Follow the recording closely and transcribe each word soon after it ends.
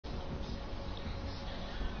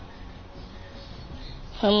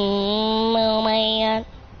Oh my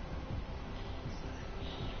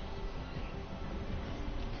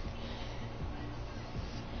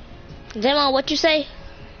god. Demo, what you say?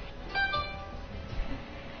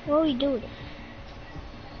 What are we doing?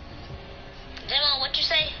 Demo, what you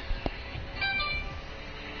say?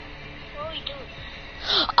 What are we doing?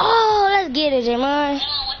 Oh, let's get it, Demo. Demo,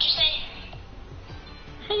 what you say?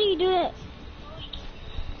 How do you do that?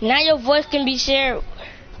 Now your voice can be shared.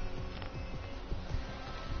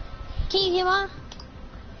 Can you hear mine?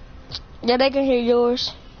 Yeah, they can hear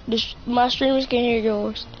yours. My streamers can hear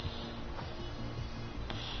yours.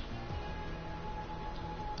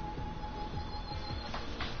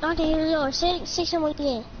 I can hear yours. Say something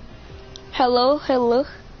again. Hello, hello. Hey,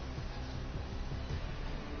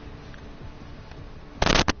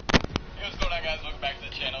 what's going on, guys? Welcome back to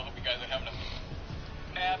the channel. Hope you guys are having a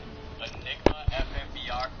nap. Enigma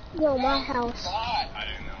FMBR. Yo, my house. I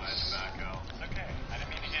didn't know I had tobacco. It's okay.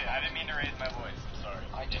 I didn't mean to raise my voice. I'm sorry.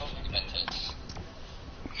 I totally meant it.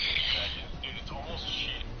 Dude, it's almost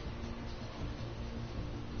shit.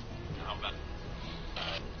 How bad?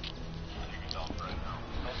 You can tell right now.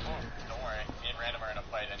 Don't worry. Me and Random are in a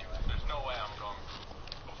fight anyway. There's no way I'm going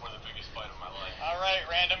before the biggest fight of my life. Alright,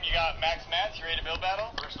 Random, you got max mats? You ready to build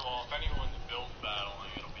battle? First of all, if anyone's build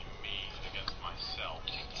battling, it'll be me against myself.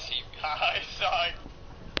 I suck.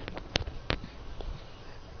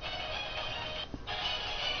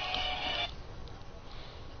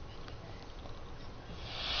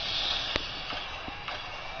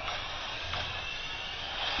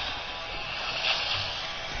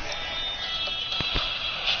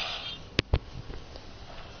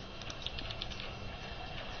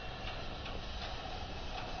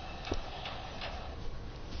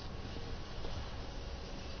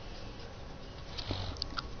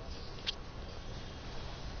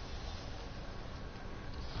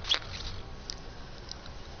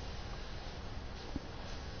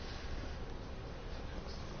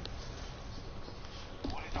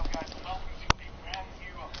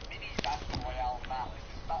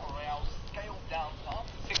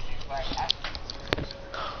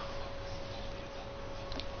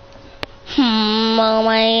 Oh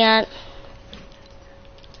my god.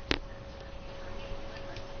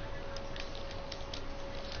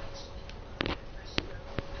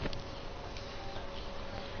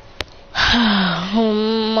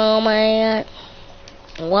 Oh my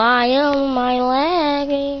god. Why am I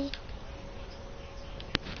lagging?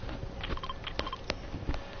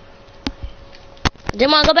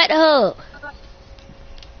 Demon, go back to hub.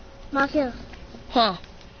 Mark here. Huh.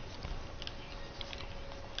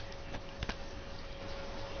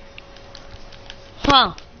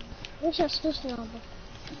 Huh. What's your sister number?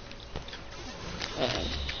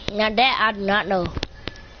 Now that I do not know.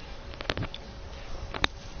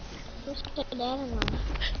 What's your dad number?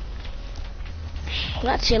 I'm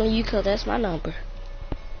not telling you because that's my number.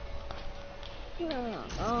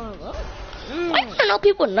 Oh, Why you wanna know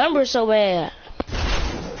people's numbers so bad?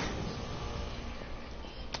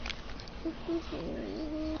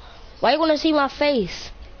 Why you wanna see my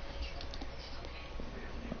face?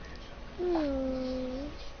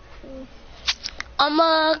 I'm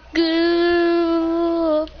a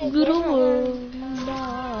good world.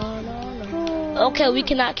 Okay, we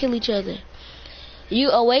cannot kill each other.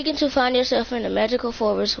 You awaken to find yourself in a magical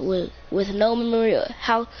forest with no memory of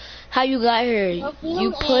how you got here.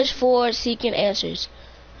 You push forward seeking answers.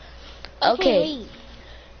 Okay.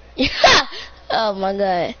 Oh my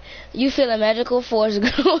god. You feel a magical force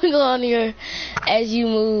going on here as you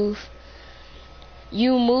move.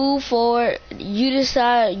 You move forward. You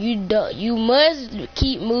decide you must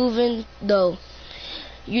keep moving though.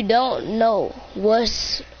 You don't know what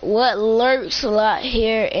lurks a lot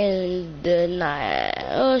here in the night.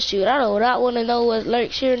 Oh shoot, I do not want to know what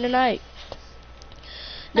lurks here in the night.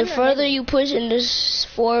 The further you push in this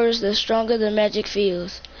forest, the stronger the magic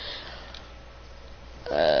feels.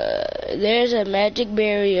 There's a magic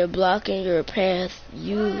barrier blocking your path.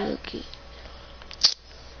 You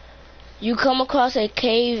come across a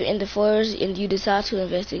cave in the forest and you decide to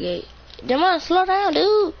investigate. Come on, slow down,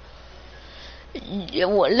 dude.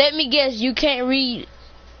 Let me guess, you can't read.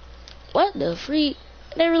 What the freak?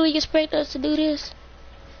 They really expect us to do this?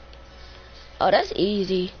 Oh, that's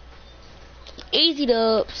easy. Easy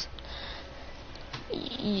dubs.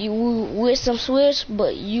 You with some switch,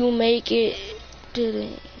 but you make it to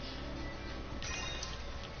the.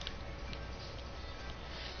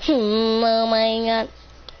 Oh my god.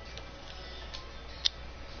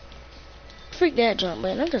 Freak that jump,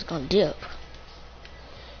 man. I'm just gonna dip.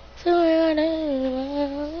 Hey,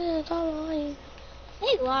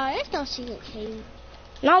 wow, that's not secret cave.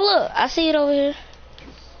 Now look, I see it over here.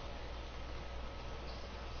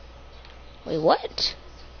 Wait, what?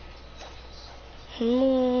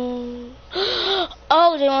 Oh,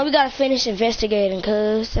 Jamon, we gotta finish investigating,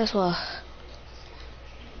 cuz that's why.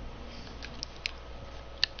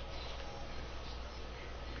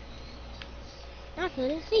 I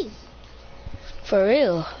couldn't see. For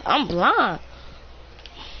real, I'm blind.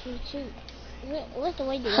 Me too. What's the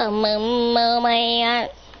way to go? Man,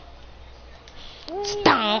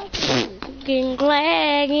 stomp, fucking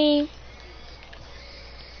lagging.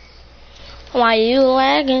 Why you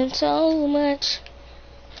lagging so much?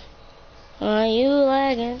 Why you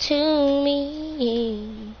lagging to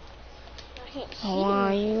me? I can't see.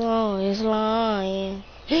 Why you always lying?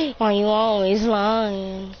 Why you always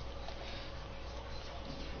lying?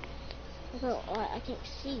 I can't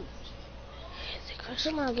see. I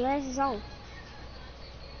took my glasses off.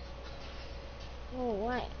 Oh,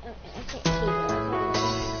 why? I can't see.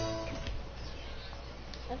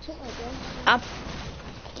 I took my glasses off.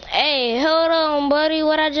 Hey, hold on, buddy.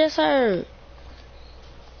 What I just heard?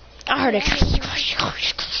 I heard it.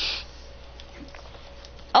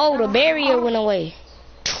 Oh, the barrier went away.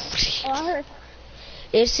 Oh, I heard.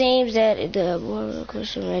 It seems that the roller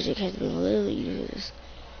crystal magic has been literally used.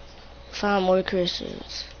 Find more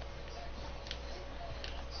crystals.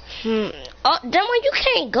 Oh, Demon, you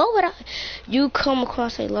can't go without. You come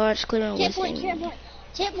across a large clearing.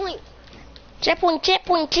 Checkpoint.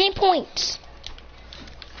 10 points.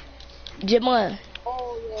 Demon.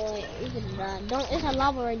 Oh, yeah, it's a don't. It's a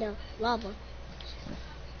lava right now. Lava.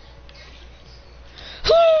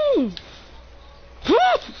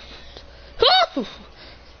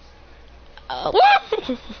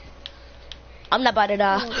 I'm not about to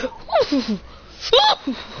die.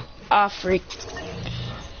 Ah, freak.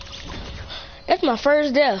 That's my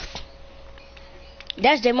first death.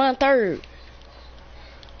 That's my third.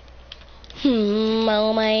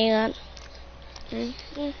 Oh my god.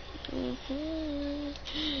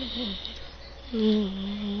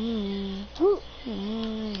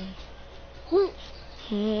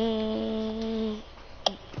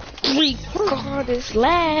 God, it's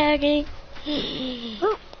lagging.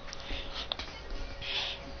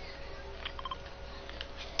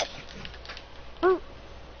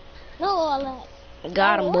 No, all that.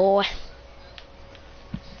 Got him, boy.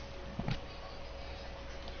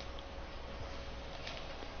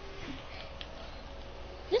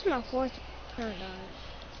 This is my fourth turn,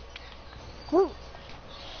 dog.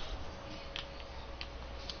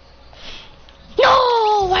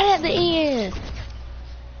 No, right at the end.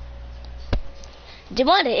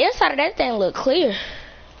 Jamon, the inside of that thing look clear.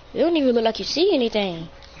 It don't even look like you see anything.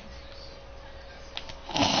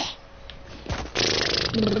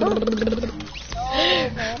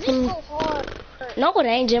 No, it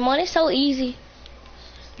ain't, Jamon. It's so easy.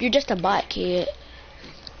 You're just a bot, kid.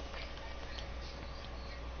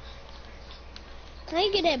 How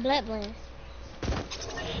you get that black bling?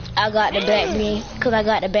 I got the back bling, cause I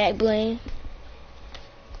got the back bling.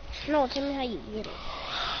 No, tell me how you get it.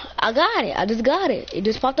 I got it. I just got it. It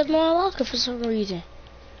just popped up in my locker for some reason.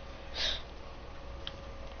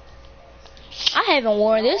 I haven't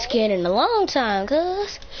worn this skin in a long time,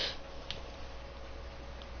 cuz.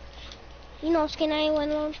 You know skin I ain't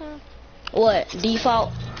wearing in a long time? What?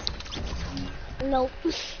 Default? Nope.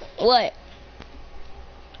 What?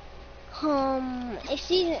 It's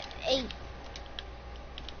season 8.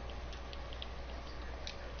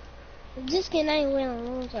 This skin I ain't wearing in a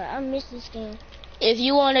long time. I miss this skin. If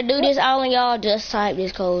you want to do this, all of y'all just type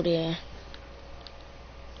this code in.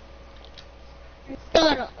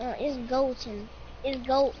 It's golden. It's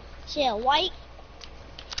gold. Yeah, white.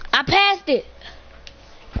 I passed it.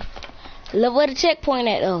 Look where the checkpoint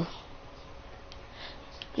at though.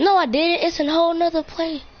 No, I didn't. It's a whole nother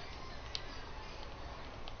place.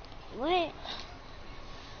 What?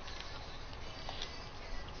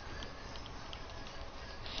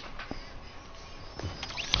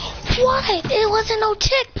 What? It wasn't no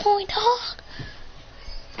checkpoint, dog.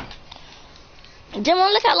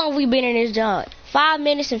 Demon, look how long we been in this job. 5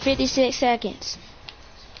 minutes and 56 seconds.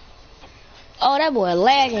 Oh, that boy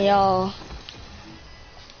lagging, y'all.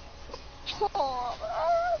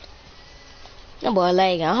 That boy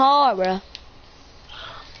lagging hard, bro.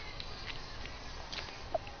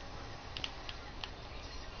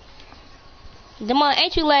 Demon,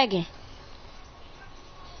 ain't you lagging?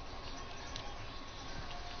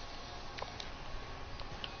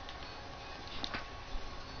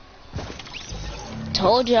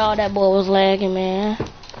 Told y'all that boy was lagging, man.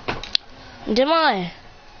 Demon,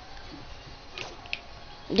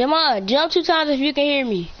 jump 2 times if you can hear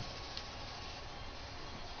me.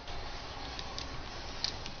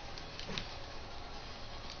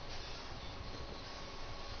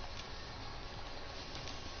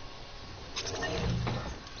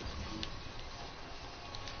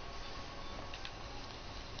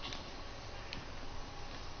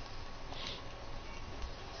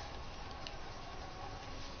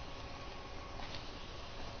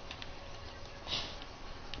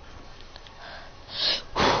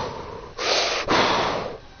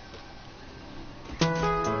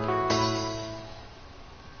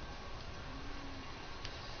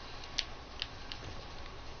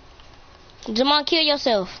 Jamon, kill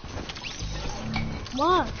yourself.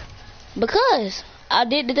 Why? Because I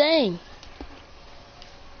did the thing.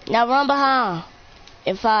 Now run behind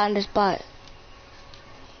and find the spot.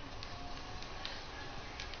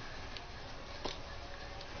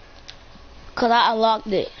 Cause I unlocked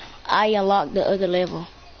it. I unlocked the other level.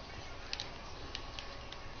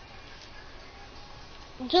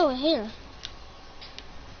 It's over here.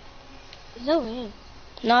 It's over here.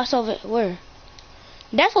 No, it's over where?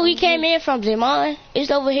 That's where we came in from, Jamon.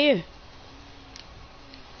 It's over here.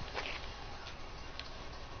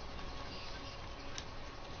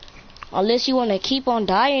 Unless you want to keep on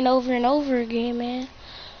dying over and over again, man.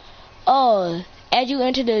 Oh, as you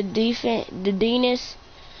enter the Venus,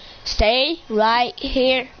 stay right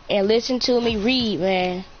here and listen to me read,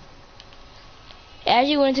 man. As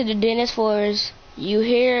you enter the Dennis Forest, you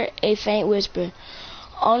hear a faint whisper.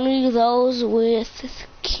 Only those with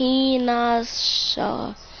keen eyes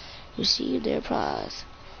shall receive their prize.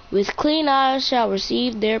 With clean eyes shall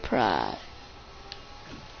receive their prize.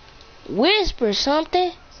 Whisper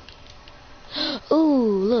something.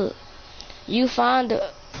 Ooh, look. You find the...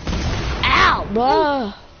 Ow,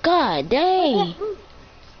 bruh. God dang.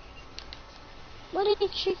 What did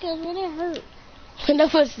it trick us? What it hurt?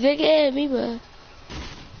 That was sick at me, bruh.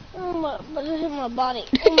 But it hit my body.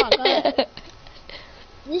 Oh my god.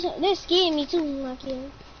 That scared me too, my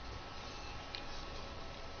kid.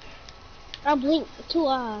 I blinked 2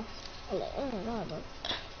 eyes. I'm like, oh my god, bro.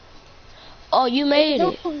 Oh, you made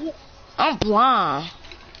it. Forget. I'm blind.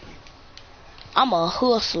 I'm a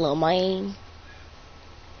hustler, man.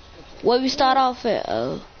 Where we start off at?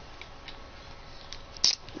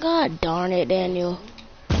 God darn it, Daniel.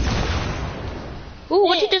 Ooh,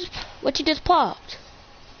 what you just popped?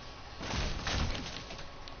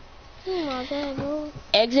 Oh my god, bro.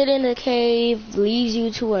 Exiting the cave leads you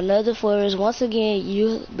to another forest. Once again,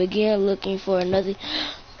 you begin looking for another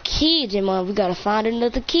key, Jamon. We gotta find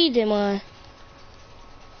another key, Jamon.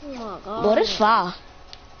 Oh my god. Boy, that's far.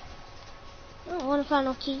 I don't want to find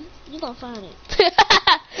no key. You gonna find it.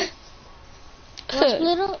 Wanna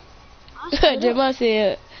split up? I'll split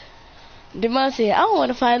up. Jamon said, I don't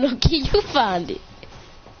want to find no key. You find it.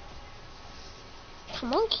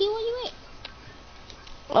 Come on, key, where you at?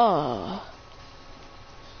 Oh.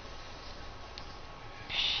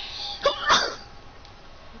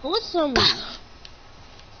 What's some?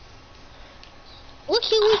 What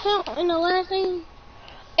key we found in the last thing?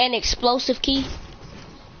 An explosive key.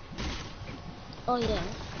 Oh yeah.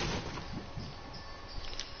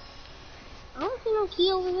 I don't see no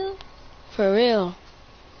key over here. For real.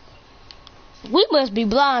 We must be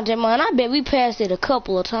blind, Jamon. I bet we passed it a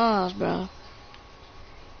couple of times, bro.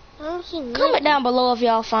 I don't see nothing. Comment down below if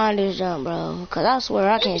y'all find this jump, bro. Cause I swear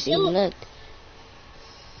I can't see nothing.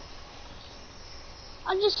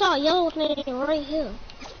 I just saw a yellow thing right here.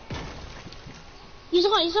 You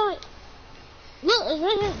saw it. Look, it's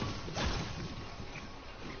right here.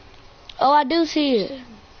 Oh, I do see it.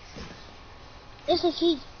 It's a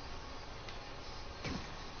key.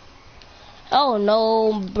 Oh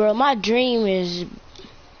no, bro. My dream is...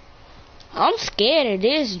 I'm scared of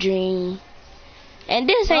this dream. And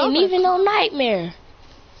this ain't even no nightmare.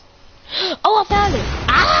 Oh, I found it.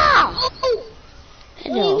 Ah!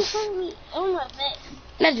 That just Oh my back.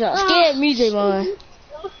 That just scared me, Jamon.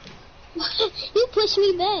 You pushed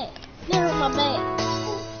me back. That hurt my back.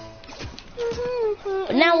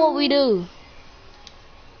 Now what we do?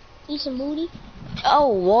 Eat some booty.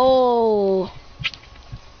 Oh, whoa.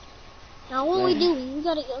 Now what we do? We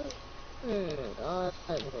gotta go. God.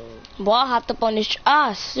 Boy, I hopped up on this.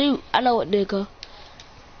 Shoot. I know what to go.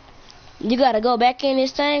 You gotta go back in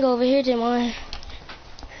this thing over here, Jamon.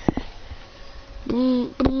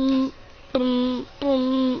 Boom, boom, boom,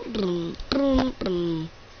 boom, boom, boom, boom,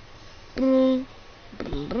 boom, boom,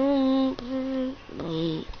 boom,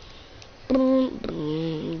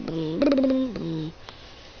 boom, boom, boom.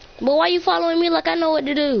 But why you following me like I know what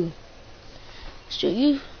to do?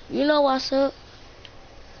 Shoot, you know what's up.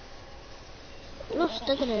 I'm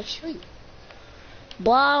stuck in a tree.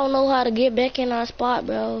 Boy, I don't know how to get back in our spot,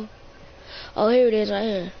 bro. Oh, here it is, right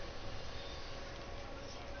here.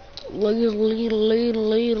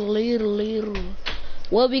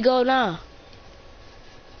 Where we go now?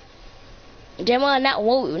 Jamon,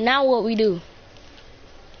 now what we do?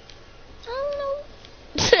 I don't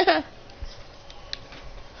know.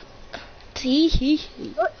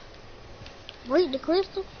 Read the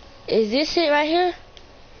crystal. Is this it right here?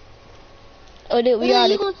 Or did we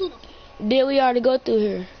already go through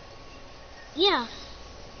here? Yeah.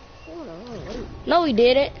 No, we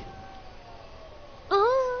didn't.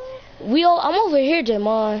 I'm over here,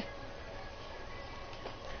 Jamon.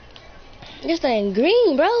 This thing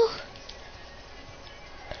green, bro.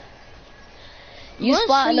 You What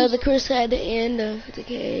spot trees? another crystal at the end of the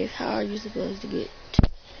cave. How are you supposed to get?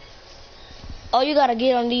 Oh, you gotta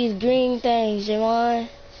get on these green things, Jamon.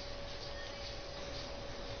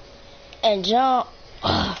 And jump.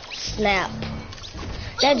 Oh, snap.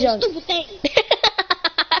 That jump. Stupid thing.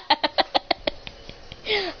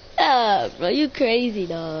 Ah, bro, you crazy,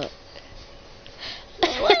 dog.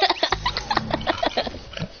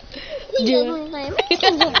 Dude.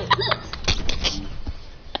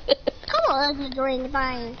 Come on, ugly green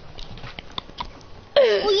thing.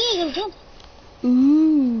 Oh, you ain't gonna jump.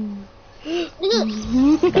 Ooh. Look.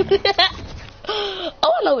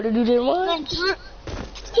 Oh, I know what to do, Jamon.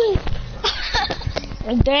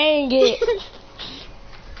 Dang it.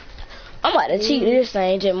 I'm about to cheat this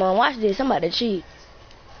thing, Jamon. Watch this. I'm about to cheat.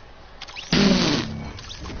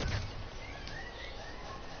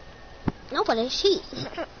 Nobody cheat.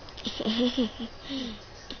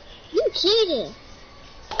 You cheated.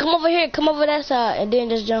 Come over here. Come over that side and then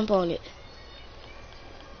just jump on it.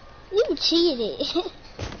 You cheated.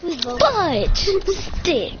 We both. Fudge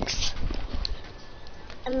sticks.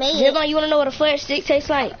 I made it. Jamon, you want to know what a fudge stick tastes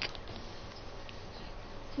like?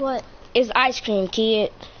 What? It's ice cream,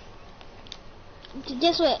 kid.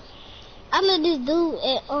 Guess what? I met this dude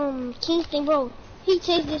at Kingston, bro. He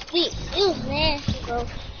tasted this stick. It was nasty, bro.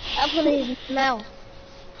 I put it in his mouth.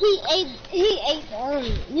 He ate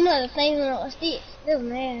you know the thing on a stick. It was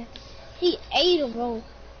nasty. He ate it, bro.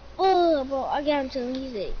 Oh, bro, I got him to him. He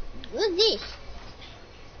said, "What's this?"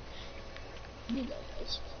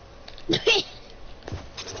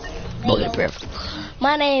 Booty breath.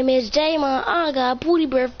 My name is Jamon. I got booty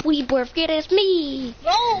breath. Yeah, that's me.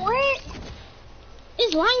 Bro, what?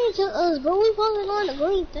 It's lying to us, bro. We supposed to go on the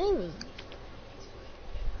green thing.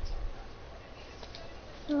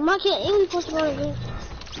 My kid ain't we supposed to go on the green.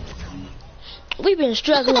 We've been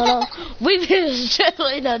struggling on. We've been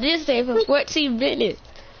struggling on this thing for 14 minutes.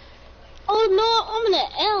 Oh no, I'm in the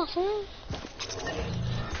L, fam.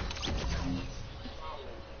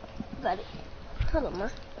 Got it. Hold on,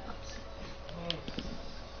 man.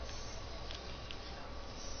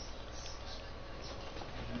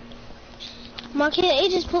 My kid,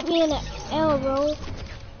 it just put me in the L, bro.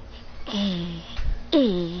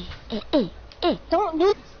 Don't do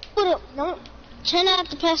it. Don't turn out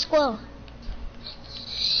the Pasquale.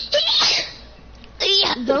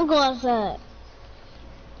 Don't go outside.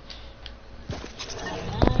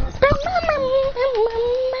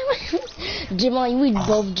 Jamon, we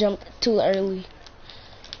both jumped too early.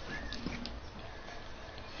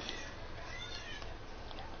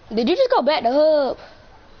 Did you just go back to hub?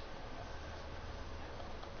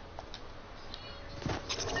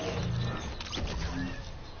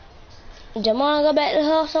 Jamon go back to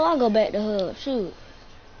hub, so I go back to hub. Shoot.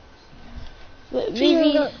 But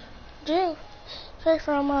Vivi, Jill, say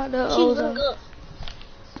from the Ozone.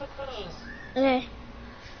 Okay.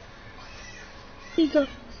 Here you go.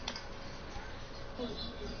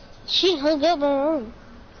 She hung up on her own.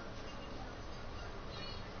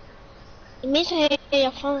 You miss her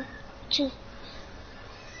your phone too.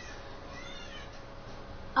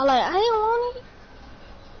 I don't want it.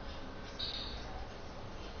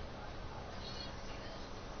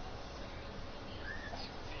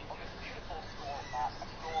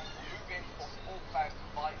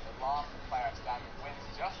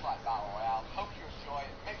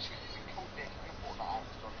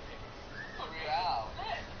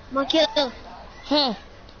 Markel.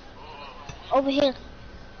 Over here.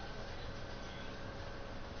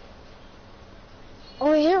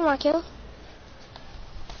 Over here, Markel.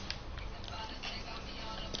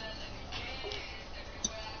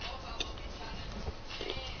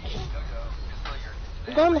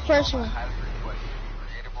 Go on the first one.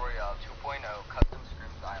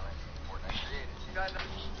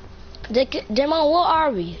 Jamon, what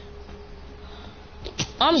are we?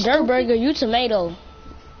 I'm Dirt Burger, you Tomato.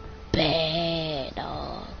 Bad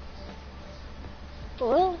dog.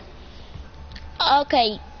 Well.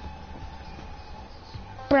 Okay.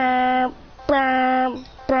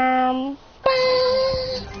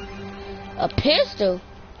 A pistol?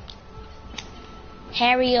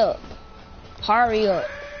 Hurry up. Hurry up.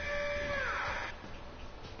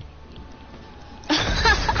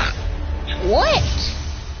 What?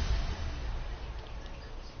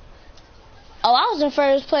 Oh, I was in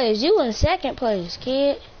first place. You in second place,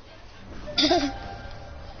 kid.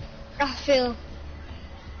 I feel.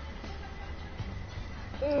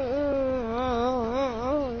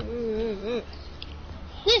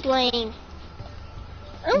 This lame.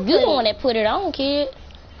 You the one that put it on, kid.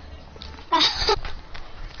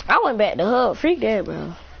 I went back to hub. Freak that,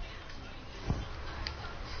 bro.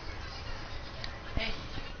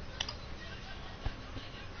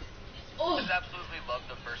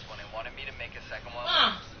 make a second one.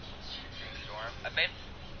 Storm. I made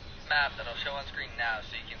a map that'll show on screen now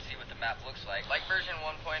so you can see what the map looks like. Like version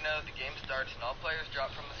 1.0, the game starts and all players drop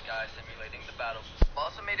from the sky, simulating the battle. I've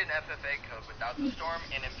also made an FFA code without the storm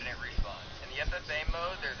and infinite respawn. In the FFA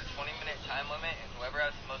mode, there's a 20-minute time limit, and whoever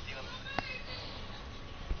has the most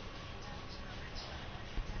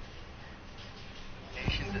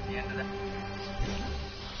eliminations at the end of that.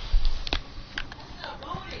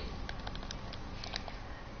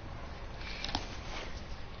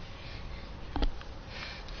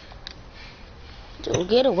 Dude,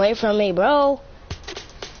 get away from me, bro.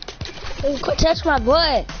 Quit touch my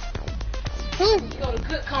butt. You got a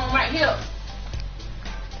good comb right here.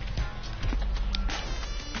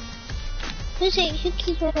 Who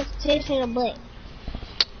keeps on touching your butt?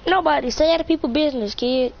 Nobody. Stay out of people's business,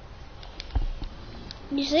 kid.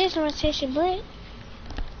 You said someone touch your butt?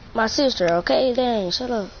 My sister, okay? Dang,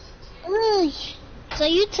 shut up. Ooh. So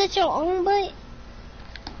you touch your own butt?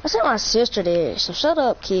 I said my sister did, so shut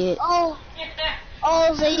up, kid.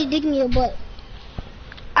 Oh, so you digging your butt?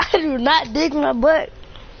 I do not dig my butt.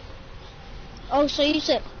 Oh, so you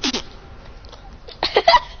said...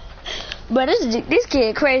 Bro, this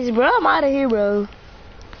kid crazy, bro. I'm out of here, bro.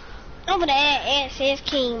 I'm gonna add SS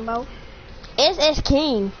King, bro. SS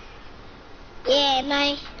King. Yeah,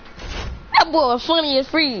 man. That boy was funny as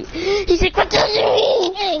free. He said, quit touching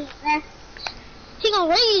me. Hey, he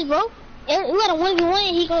gonna rage, bro. We got a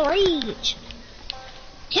 1v1, he gonna rage.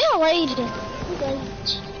 He gonna rage. He gonna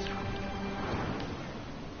rage.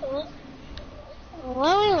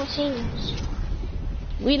 Why we don't see this?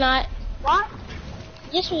 We not. What?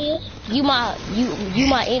 Yes, we is. You my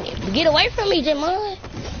get away from me, Jamon.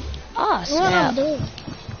 Oh, snap. What I'm doing?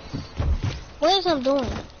 What is I'm doing?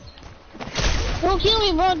 Don't kill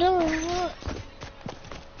me, bro. Doing what?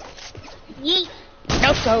 Yeet.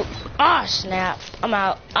 No scope. Oh, snap. I'm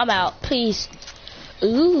out. Please.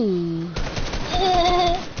 Ooh.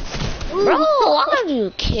 Bro, why did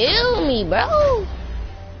you kill me, bro?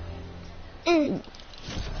 You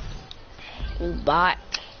bot.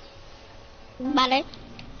 Bye.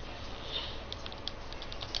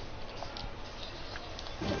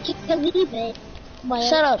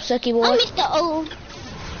 Shut up, sucky boy. I'm Mr. O.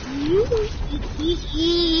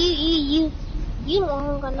 You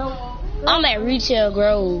don't got no. I'm at Retail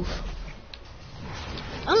Grove.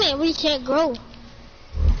 I'm at Retail Grove.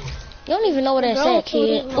 You don't even know what that said,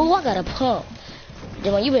 kid. Oh, I got a pump.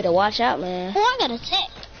 Jamon, you better watch out, man. Oh, I got a tech.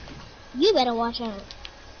 You better watch out.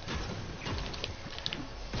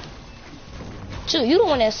 Shoot, you the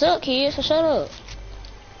one that suck, kid, so shut up.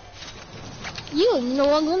 You know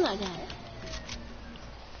what gun I got.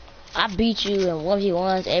 I beat you in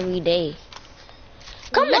 1v1s every day.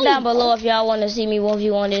 Comment down below if y'all want to see me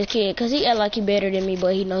 1v1 this kid, cause he act like he better than me,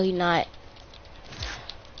 but he know he not.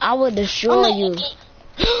 I would destroy you.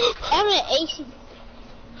 I'm at AC.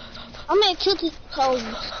 I'm at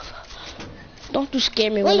 2,000. Don't you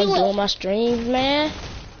scare me when I'm doing my streams, man.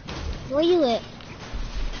 Where you at?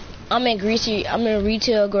 I'm in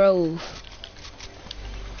Retail Grove.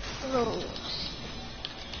 Oh.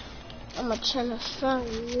 I'm gonna turn the front.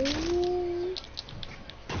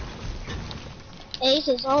 Ace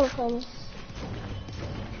is on for me.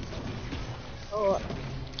 Oh.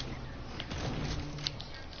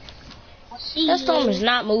 I see That you. storm is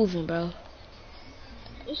not moving, bro.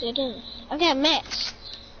 Yes, it is. I got Max.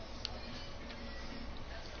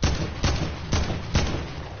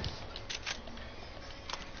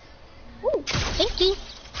 Ooh, thank you.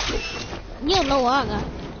 You don't know what I got.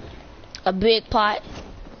 A big pot.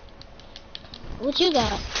 What you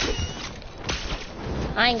got?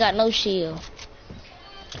 I ain't got no shield.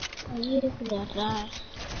 You got that.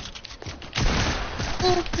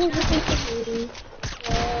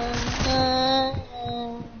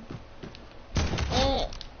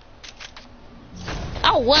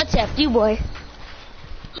 I'll WhatsApp you, boy.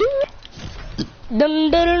 Dun dun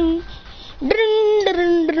dun dun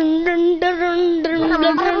dun dun dun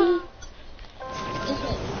dun dun.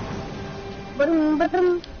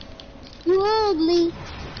 You ugly.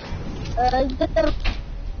 Okay, that's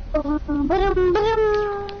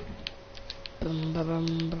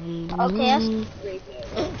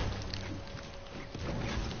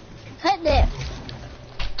cut that.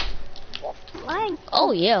 Why?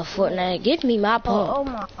 Oh yeah, Fortnite, give me my pump. Oh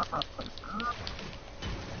my god.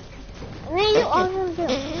 Man, you always do.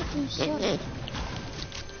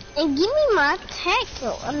 And give me my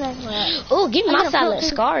tackle. I'm not gonna. Oh, give me my silent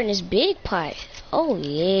scar in this big pot. Oh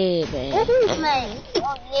yeah, man.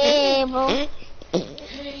 Oh yeah, bro.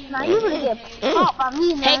 Now you gonna get popped by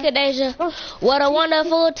me, man. Hey, Kadeja, what a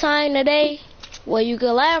wonderful time today, where you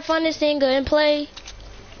can laugh on the singer and play.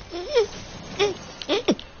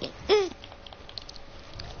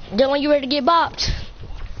 Then when you ready to get bopped.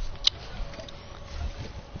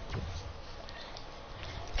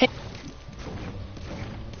 Hey.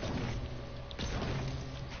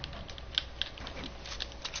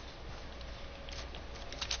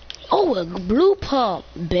 Oh, a blue pump.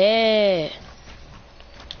 Bad.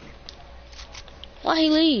 Why he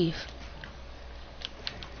leave?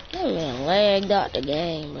 That man lagged out the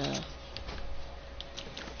game, bro.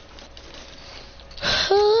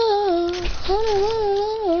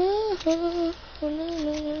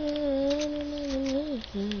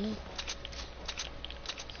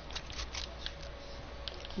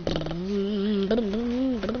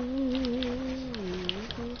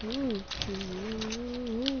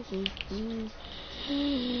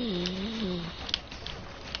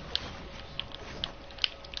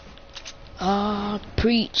 Ah,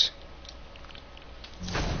 preach.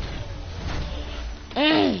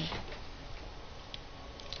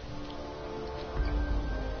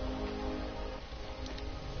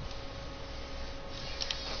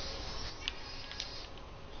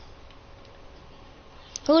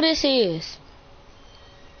 Who this is?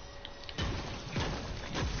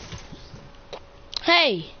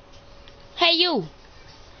 Hey. Hey you.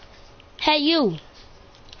 Hey you.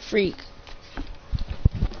 Freak.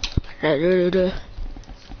 Jackwood.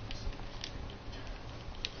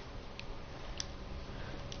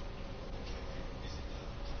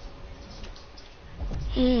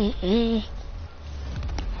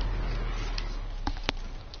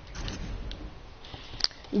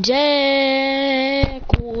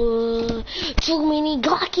 Too many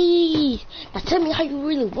Glockies. Now tell me how you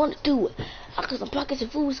really want to do it. I got some pockets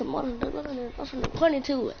of food, some other pointing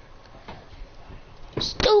to it.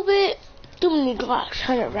 Stupid. Too many Glocks,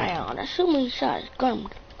 100 rounds. That's too many shots. Gun.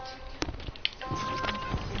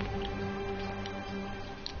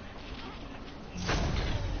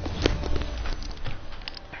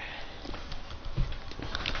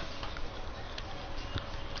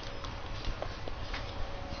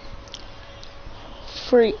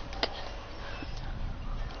 Freak.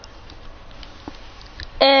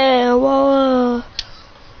 Whoa.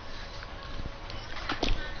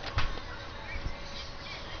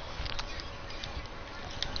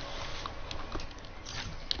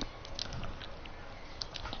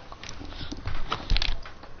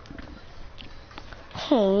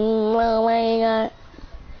 Oh my god.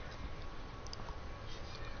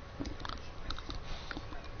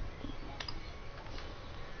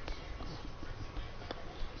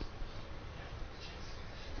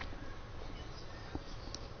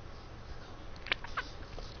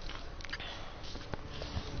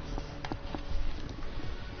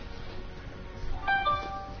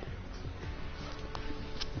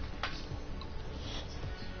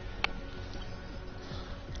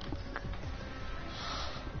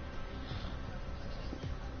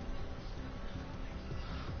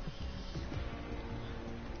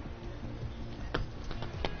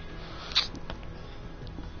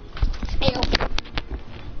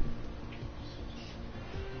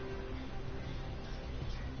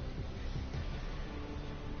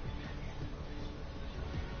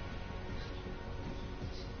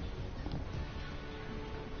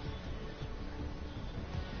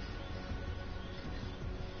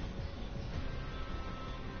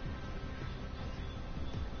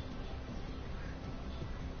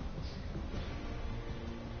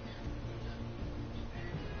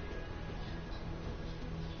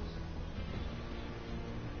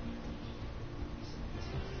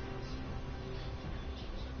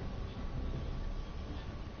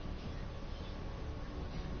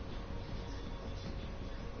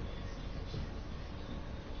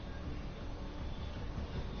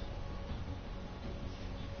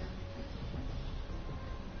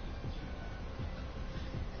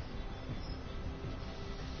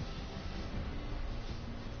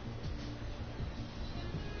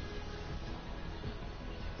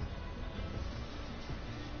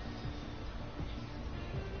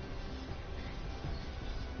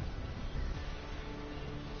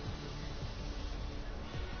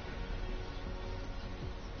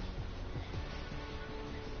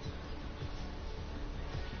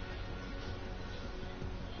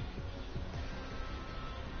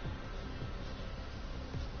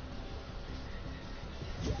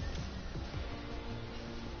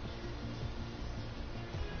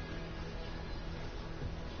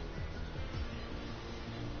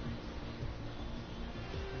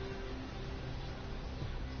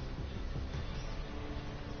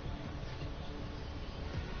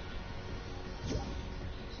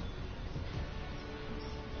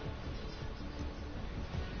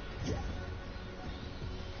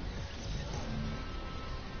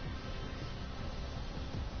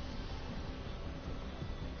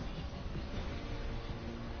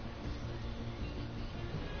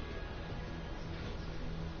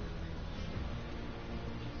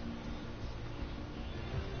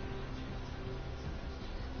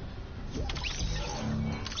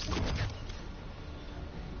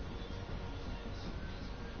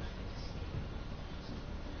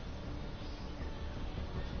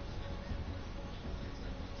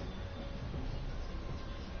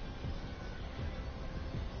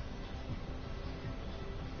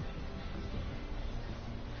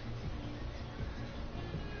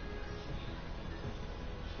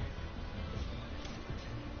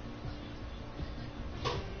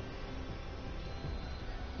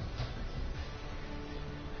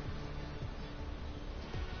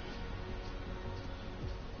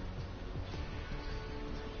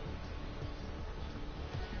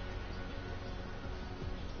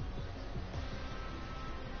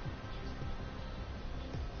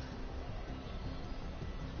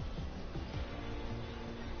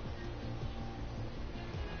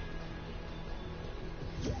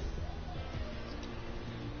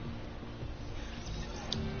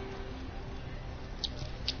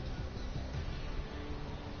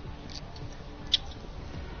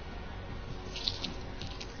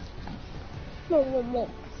 No.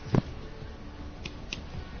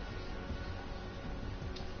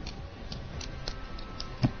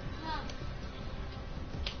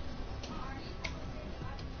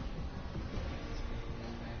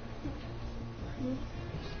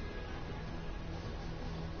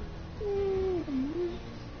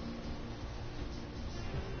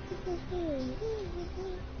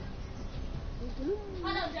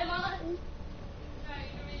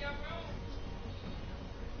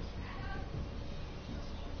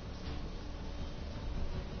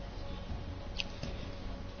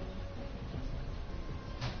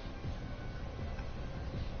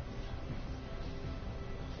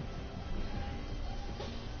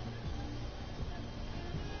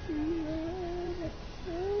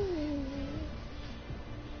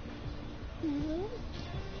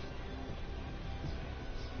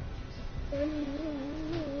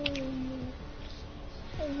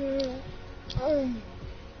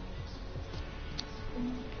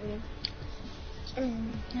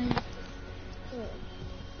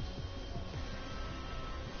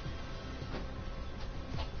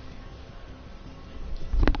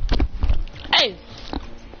 Hey.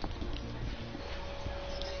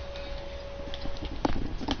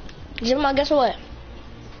 Jimmy, guess what?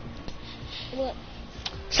 What?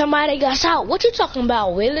 Somebody got shot. What you talking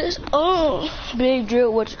about, Willis? Big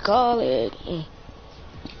drill, what you call it?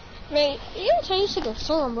 Man, you tell you should go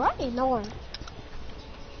swim, bro. I ain't knowing.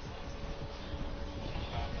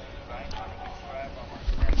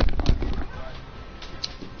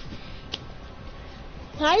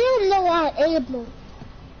 How you know I'm able?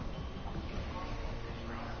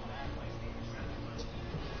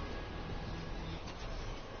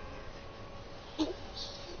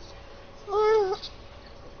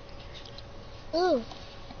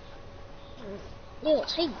 Ew,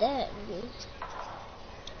 take that, dude.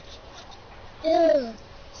 Ew.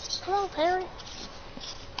 Come on, parent.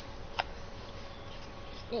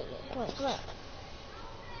 Yeah, come on.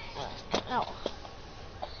 Ow.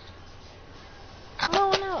 Come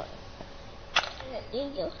on out. There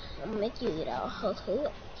you go. I'm gonna make you get out.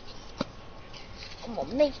 I'm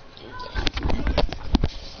gonna make you get out.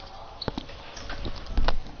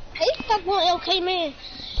 Hey, stop going LK, man.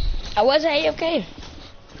 I wasn't AFK.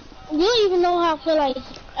 You don't even know how I feel like.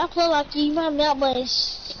 I feel like you my mouth button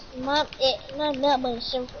my mouth button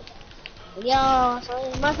simple. Y'all,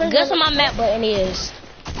 so my first Guess what my map button is?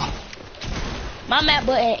 My map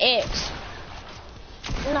button X.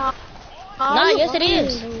 No. Yes it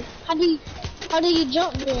is. How do you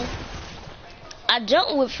jump then? I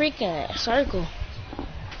jump with freaking circle.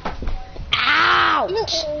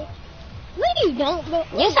 Ouch! No, you don't, bro.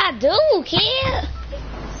 Yes I do, kid.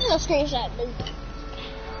 See a screenshot, dude.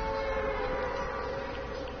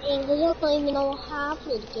 And you don't even know how I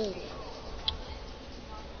play the game.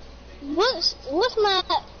 What's my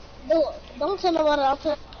door? Don't tell me what I'll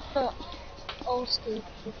play old school.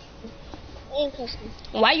 Ain't custom.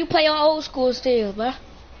 Why you play on old school still, bruh?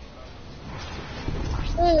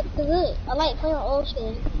 Good. I like playing on old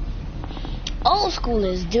school. Old school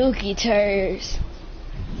is dookie turds.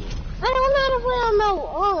 I don't know how to play on no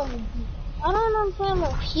I don't know how to play on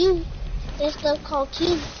no Q. That stuff called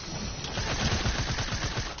Q.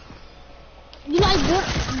 You like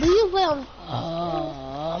do you play on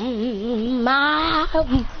My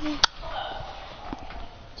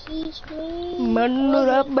Teach me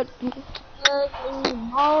but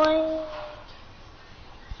boy.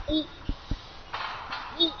 Eat.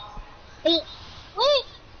 Wait.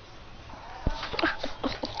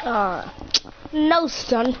 no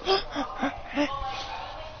son.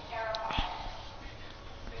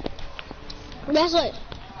 That's what.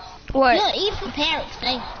 What? You're eating for parrots,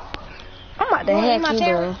 thing. I'm about to hack you,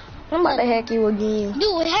 bro. I'm about to hack you again.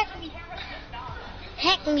 Dude,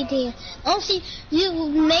 hack me then. Don't see you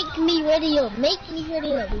make me ready up. Make me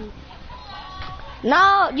ready up.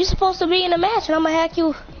 No, you supposed to be in the match and I'm gonna hack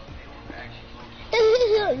you.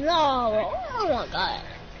 No, oh my god.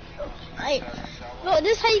 Like, bro,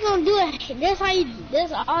 this how you gonna do it?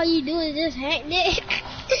 This all you do is just hack that.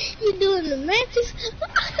 You doing the matches?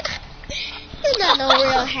 You not no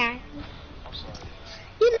real hack.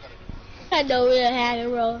 You not no real hacker,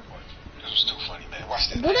 bro. It's too funny, man. Watch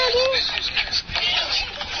this. Do that again.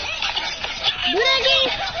 Do that again.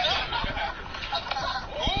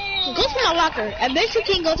 Go to my locker. I bet you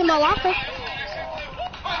can't go to my locker.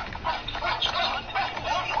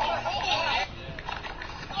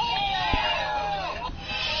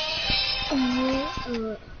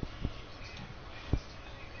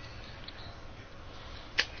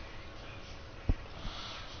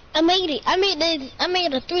 I made it. I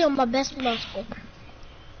made a 3 on my basketball score.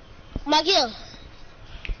 My kill.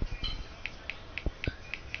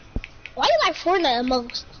 Fortnite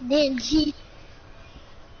most than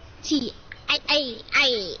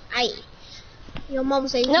I. Your mom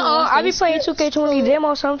say No, I be playing 2K20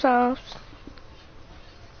 demo sometimes.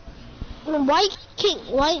 Why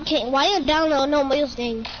you download no most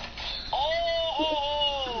things? Oh,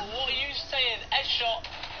 what are you saying? Headshot.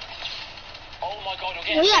 Oh my god, you're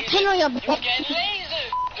getting We got lasered. pin on your You're back. getting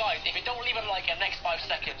lasered. Guys, if you don't leave him like in the next 5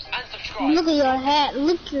 seconds and subscribe. Look at your hat.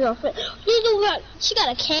 Look at your face. She got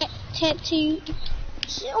a cat tattoo.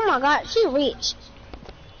 Oh my god, she rich.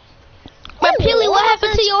 But Pilly, what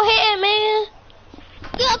happened to your head, man?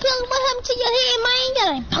 Yeah, Pilly, what happened to your head, man? You got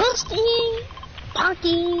a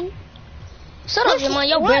pumpkin. Shut up, man.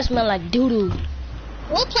 Your breath smell like doo-doo.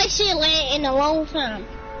 What place you land in a long time?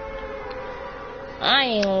 I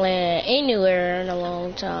ain't land anywhere in a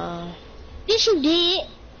long time. Yes, you did.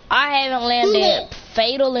 I haven't landed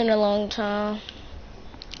Fatal in a long time.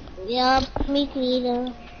 Yeah, me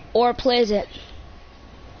neither. Or Pleasant.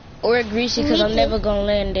 Or Greasy, because Me I'm too. never going to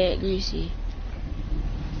land that Greasy.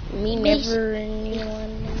 Me never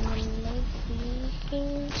anyone.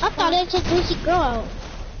 I thought it took Lucy girl out.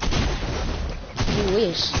 You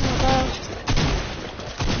wish. Oh my god.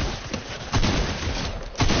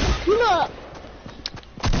 You know,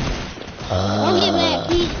 don't get mad,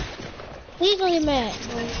 please. Please don't get mad.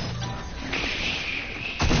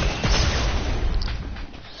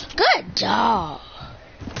 Good job.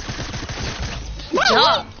 Good What?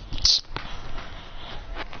 job.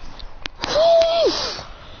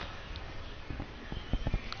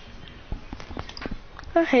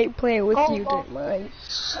 I hate playing with you that much.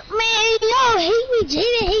 Man, y'all hate me.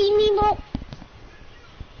 Jada hate me more.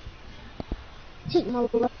 Take my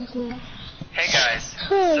life, man. Hey guys,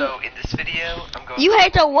 so in this video, I'm going You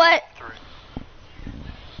hate the what? through.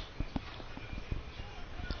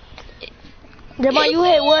 Jamal, you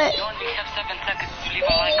hate what? You only have 7 seconds to leave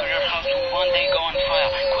a like or your house will one day go on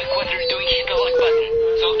fire. Quick, what you're doing, hit the like button.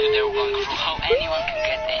 So today we're going through how anyone can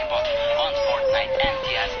get aimbot on Fortnite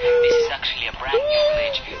MTS. This is actually a brand new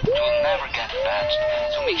glitch. It will never get patched.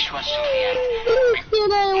 So make sure to the end. You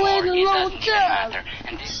know, wait a It long doesn't even time. matter.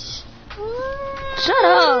 And this Shut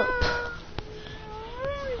up.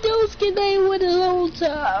 Those kids ain't with a long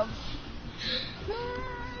time.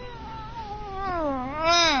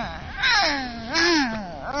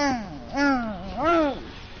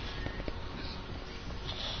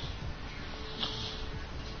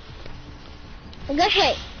 Guess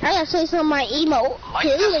what? I gotta say some of my emo. Like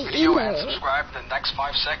this video and subscribe in the next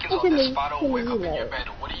 5 seconds Look of at this me. photo. Wake up in Look. your bed.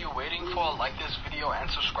 What are you waiting for? Like this video and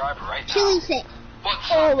subscribe right Chili now. said,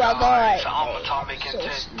 What's Oh up, my guys? God. I'm Atomic, and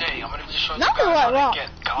today I'm gonna be showing you Nothing guys how wrong. to get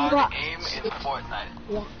God Rock. aim in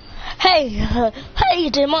Fortnite. Hey, hey,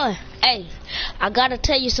 Jamal. Hey, I gotta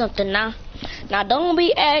tell you something now. Now, don't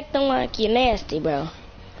be acting like you're nasty, bro.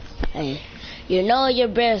 Hey, you know your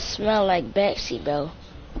breath smell like Betsy, bro.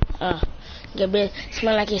 Your breath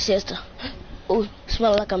smell like your sister. Ooh,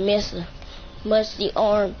 smell like a musty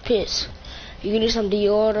armpits. You need some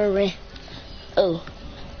deodorant. Oh,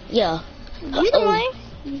 yeah. You doing?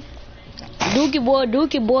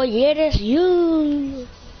 Dookie boy, yeah, that's you.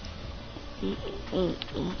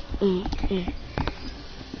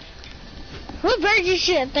 What version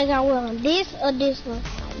should I think I will? This or this one?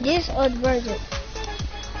 This or the version?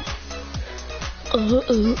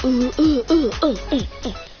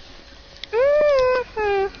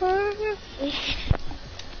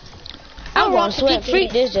 I'm gonna sweat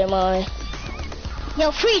freak this, Jamal.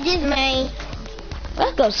 Yo, free this, man.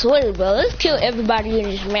 Let's go sweat it, bro. Let's kill everybody in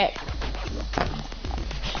this match.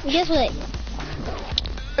 Guess what?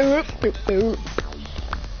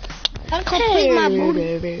 I complete my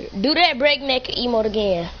booty. Do that breakneck emote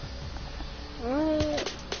again.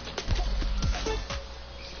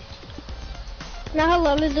 Now hold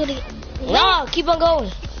on, let's do it. No, keep on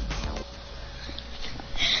going.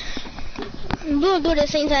 We'll do it at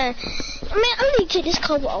the same time. Man, I need to take this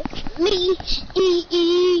cover off. Me,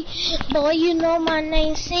 boy, you know my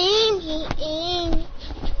name, singing.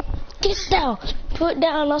 Get down. Put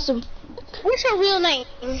down on some. What's your real name?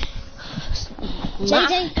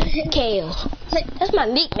 JJ? Kale. That's my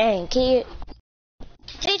nickname, kid.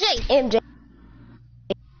 JJ. MJ.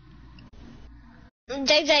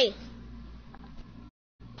 JJ.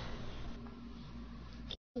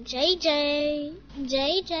 JJ.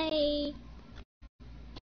 JJ.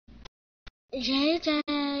 JJ.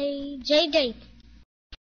 JJ.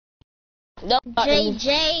 No,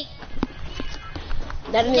 JJ.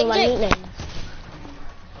 that is my nickname.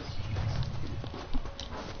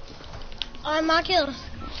 On my kills.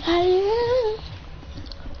 I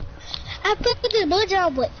put the blue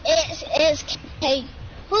job with SSK.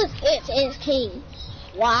 Who's SSK?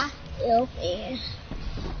 Why? Yeah.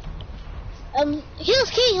 Who's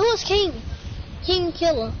king? Who's king? King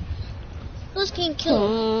killer. Who's king killer?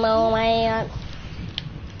 Oh man.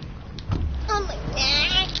 Oh my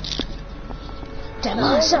god.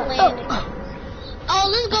 Demon, shut up. Oh,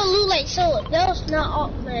 let's go loot like so. That was not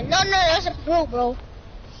all, man. No, that's a pro, bro.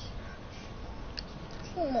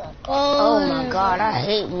 Oh my god. Oh my god, I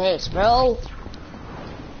hate mix, bro.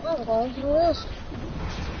 I'm going to this.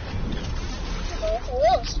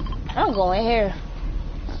 I'm going here.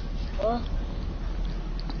 Well,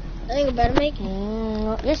 I think I better make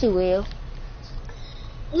it. Yes, you will.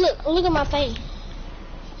 Look at my face.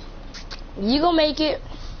 You gonna make it.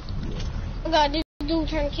 Oh god, this dude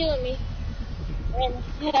trying to kill me. And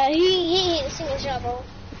he hit a single shot, bro.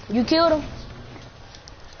 You killed him?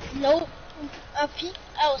 Nope. I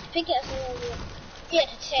was pickaxing him. He had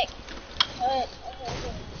to check.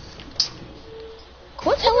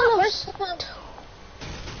 Quit telling us.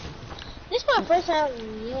 This is my first time.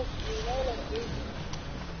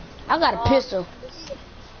 I got a pistol.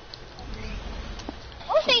 I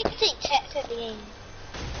wish they could take chats at the game.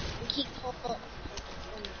 And keep up.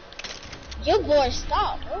 Your boy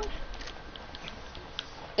stop, bro.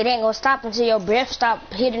 It ain't gonna stop until your breath stop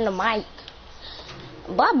hitting the mic.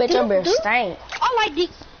 But I bet your breath stank. I like D.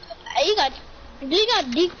 You got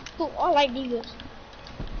D. I like D.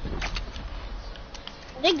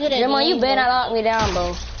 They good at Jimmy, the you game, better bro. not knock me down,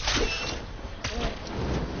 bro.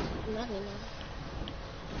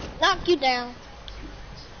 Knock you down.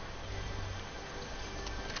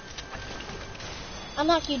 I'll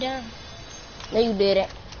knock you down. No, you didn't.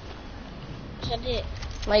 Yes, I did.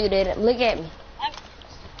 No, you didn't. Look at me.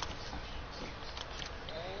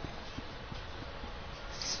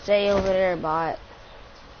 Stay over there, bot.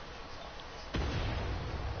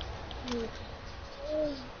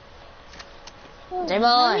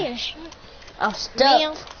 Damon, I'm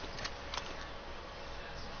stuck.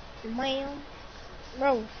 Ma'am.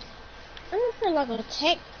 Bro, I don't feel like a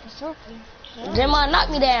tech or something. Damon, knock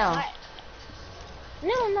me down.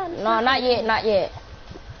 No, not yet, not yet.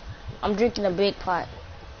 I'm drinking a big pot.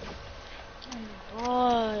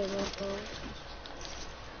 Oh,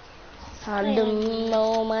 I don't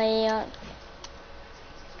know, man.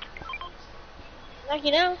 Knock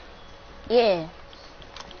you down? Yeah.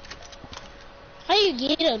 How you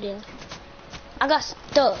get up there? I got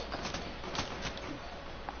stuck.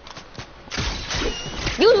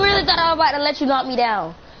 You really thought I was about to let you knock me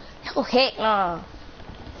down? Oh, heck nah.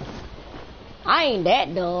 I ain't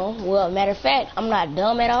that dumb. Well, matter of fact, I'm not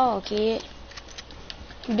dumb at all, kid.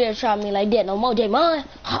 You dare try me like that no more, Damon.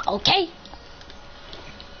 Okay.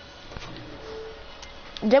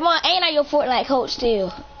 Damon, ain't I your Fortnite coach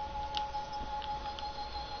still?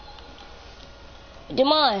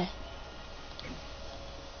 Damon.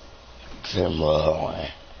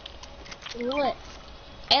 Damon. What?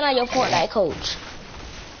 Ain't I your Fortnite coach?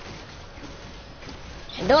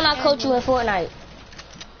 Don't I coach you in Fortnite?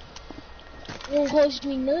 You don't coach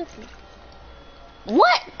me nothing.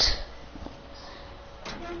 What?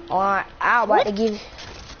 Alright, I was about to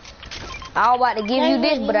give you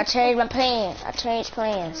this, but I changed my plan. I changed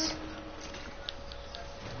plans.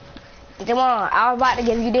 Come on, I was about to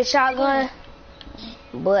give you this shotgun,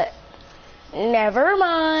 but never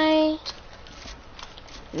mind.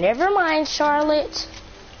 Never mind, Charlotte.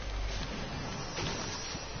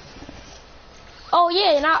 Oh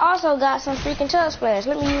yeah, and I also got some freaking chug splash.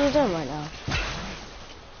 Let me use them right now.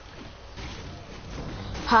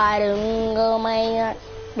 Hide and go, man.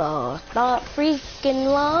 Stop freaking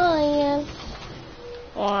lying.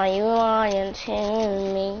 Why you lying to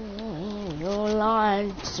me? You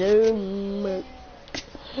lying to me.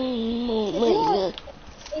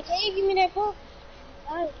 Hey, can you give me that coach?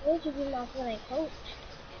 I want you to be my Fortnite coach.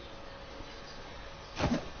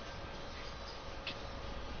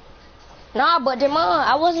 Nah, but Demon,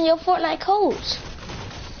 I wasn't your Fortnite coach.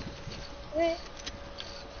 What?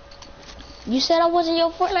 You said I wasn't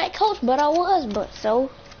your Fortnite coach, but I was, but so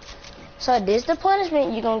this the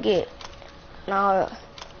punishment you gonna get. Now,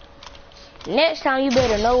 next time you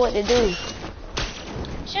better know what to do.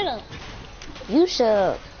 Shut up. You shut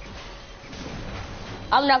up.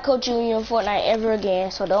 I'm not coaching you in Fortnite ever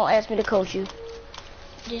again, so don't ask me to coach you.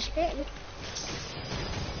 Disrespect me.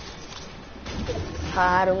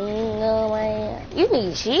 I don't know, man. You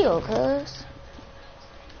need shield, cuz.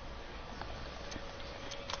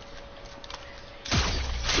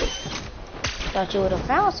 Thought you would have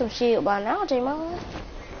found some shield by now, J-Mon.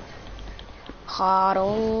 I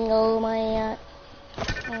don't know, man.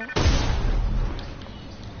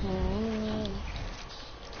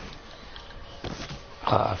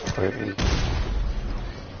 Free.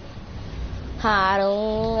 I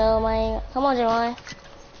don't know, man. Come on, Javon.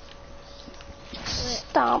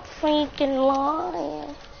 Stop freaking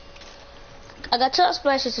lying. I got chug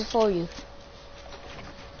splashes for you.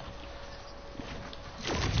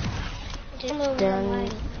 Dun, dun,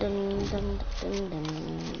 dun, dun, dun,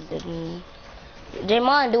 dun.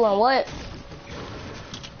 Jamon doing what?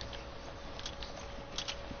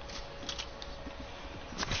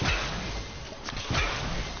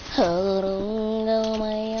 Hold on, oh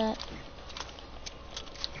my God.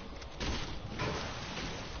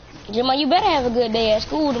 Jamon, you better have a good day at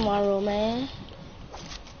school tomorrow, man.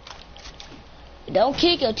 Don't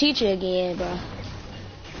kick your teacher again, bro.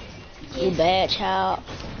 You bad child.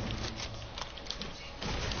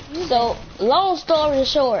 So, long story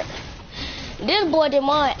short, this boy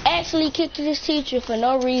Jamon actually kicked his teacher for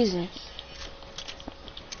no reason.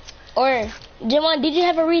 Or, Jamon, did you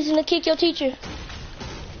have a reason to kick your teacher?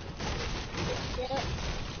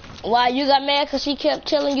 Why, you got mad because she kept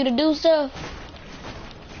telling you to do stuff?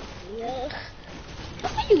 Yeah.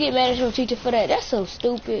 Why you get mad at your teacher for that? That's so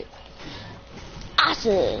stupid. I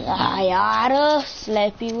said, I oughta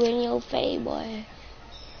slap you in your face, boy.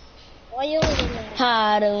 Why you looking at me?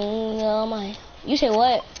 I don't know, man. You said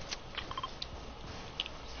what?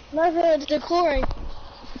 My brother, the Corey.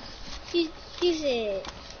 He said,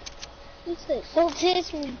 don't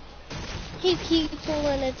test me. He keep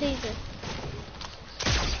pulling the teacher.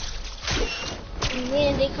 And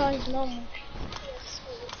then they call his mama.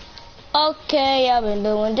 Okay, I've been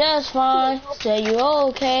doing just fine. Say you're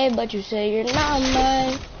okay, but you say you're not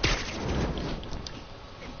mine.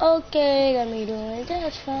 Okay, got me doing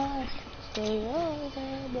just fine. Say you're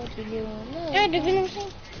okay, but you're doing just Yeah, the Venom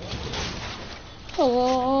thing.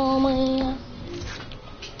 Oh, man.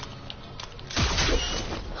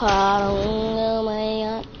 Oh,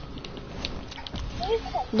 man.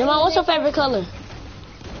 Demon, what's your favorite color?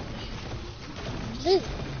 Blue.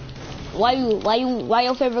 Why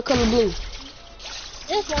your favorite color blue?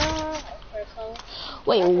 This one, favorite color.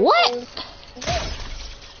 Wait, what?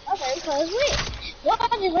 My favorite color is red. Why I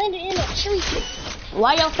just landed in a tree?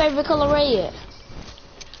 Why your favorite color red?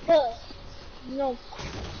 No,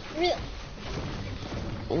 real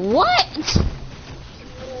What?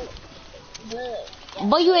 blood.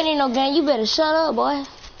 Boy, you ain't in no game. You better shut up, boy.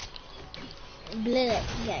 Blood.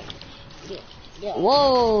 Yeah.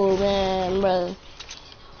 Whoa, man, bro.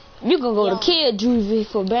 You gonna go Yo. to kill juvie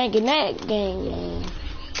for banking that game, man.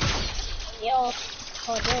 Yo, oh,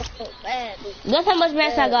 that's so bad. Guess how much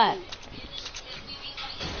max I got?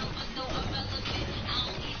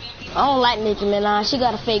 I don't like Nicki Minaj. She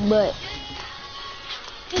got a fake butt.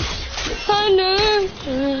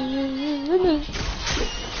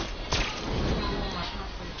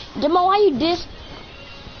 Jamal, why you diss?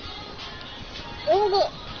 Oh,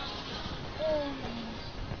 look.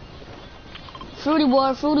 Fruity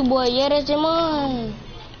boy, yeah, that's Jamal.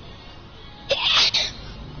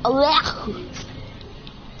 Oh,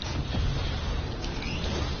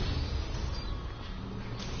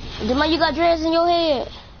 Jamal, you got dreads in your head?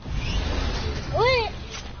 What?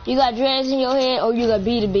 You got dreads in your head or you got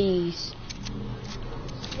B2Bs?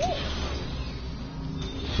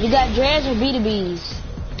 You got dreads or B2Bs?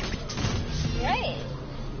 Right.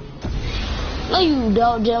 No, you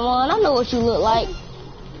don't, Jamon. I know what you look like.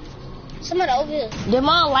 Somebody over here.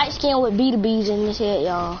 Jamon light skin with B2Bs in his head,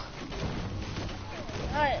 y'all.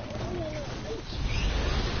 Alright.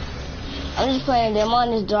 I'm just playing.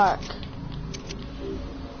 Jamon is dark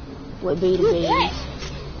with B2Bs.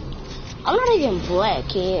 I'm not even black,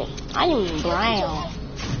 kid. I am brown.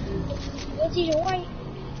 What's your white?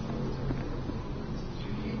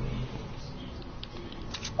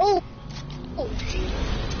 Oh.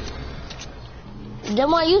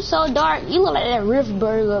 Jamon, you so dark. You look like that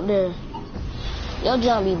Riftberg up there. Your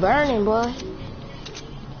junk be burning, boy.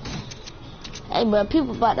 Hey, bro,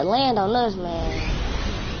 people about to land on us, man.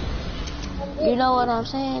 You know what I'm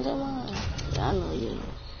saying, Jamon? Yeah, I know you.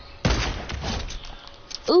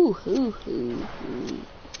 Ooh.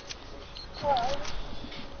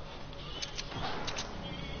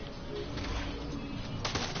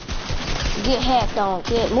 Get hacked on,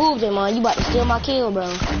 kid. Move, Jamon. You about to steal my kill,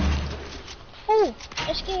 bro. Oh,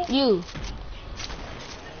 that's scared. You.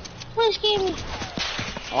 Who scared me?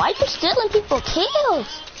 Why you stealing people's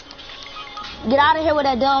kills? Get out of here with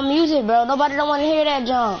that dumb music, bro. Nobody don't want to hear that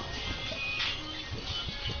junk.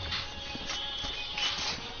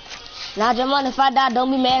 Now, Jamon, if I die,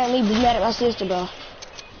 don't be mad at me. Be mad at my sister, bro.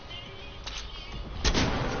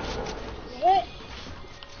 What?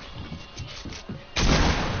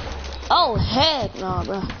 Oh, heck no,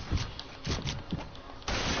 bro.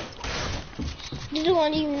 You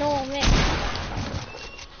don't even know I'm at.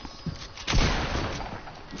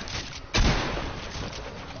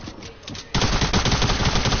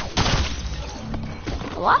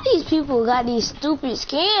 Why these people got these stupid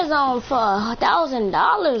skins on for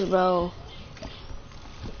 $1,000, bro?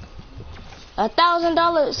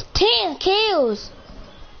 $1,000, 10 kills.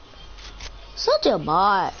 Such a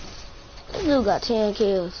bot. This dude got 10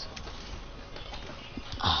 kills.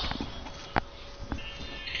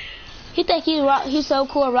 He think he's so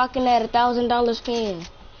cool rocking that $1,000 skin.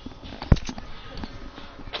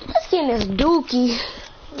 That skin is dookie,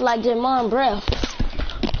 like Jamon breath.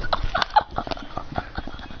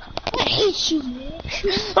 I hate you, man.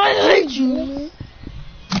 I hate you.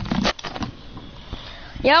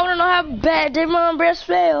 Y'all wanna know how bad Jamon breath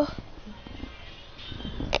smell?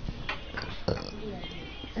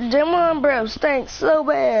 Jamon breath stinks so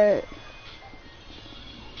bad.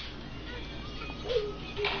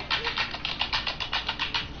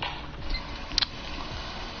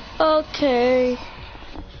 Okay.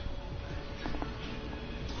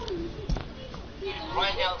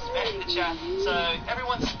 Right now, spam in the chat. So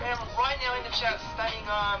everyone spam right now in the chat, spamming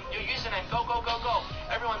your username. Go, go, go, go.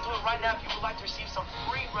 Everyone do it right now if you would like to receive some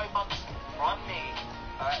free Robux from me.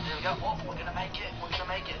 Alright, there we go. Oh, we're gonna make it. We're gonna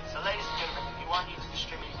make it. So ladies and gentlemen, if you are new to the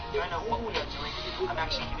streaming, you don't know what we are doing. I'm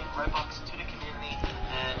actually giving Robux to the community,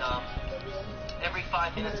 and every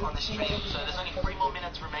 5 minutes on the stream. So there's only 3 more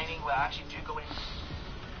minutes remaining where I actually do go in.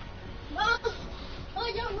 Mom, oh,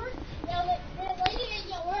 y'all work. The lady at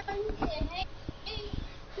your work said, hey,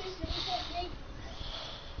 Kristen, you said, hey.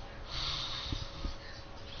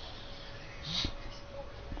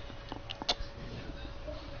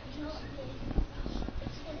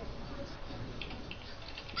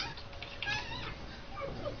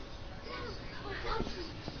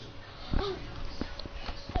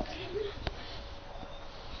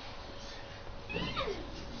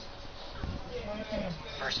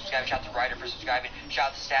 For subscribing, shout out to Ryder for subscribing,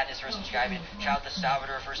 shout out to Sadness for subscribing, shout out to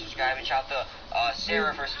Salvador for subscribing, shout out to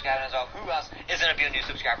Sarah for subscribing as well. Who else is going to be a new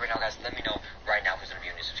subscriber right now, guys? Let me know right now who's going to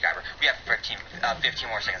be a new subscriber. We have 15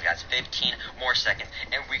 more seconds, guys. 15 more seconds.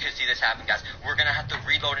 And we could see this happen, guys. We're going to have to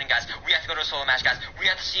reload in, guys. We have to go to a solo match, guys. We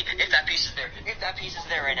have to see if that piece is there. If that piece is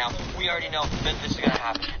there right now, we already know that this is going to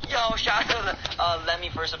happen. Yo, shout out to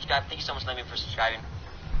Lemmy for subscribing. Thank you so much, Lemmy, for subscribing.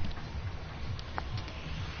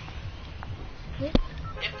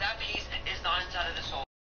 If that piece is not inside of this hole.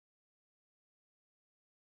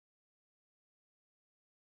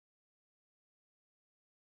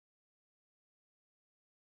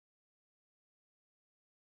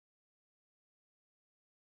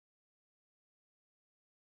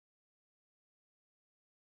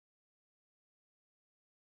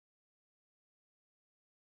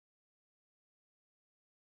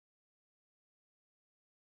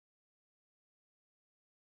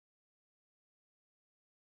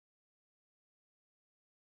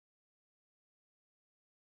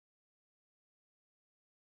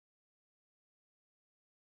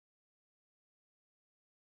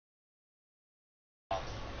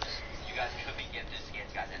 You guys could be gifted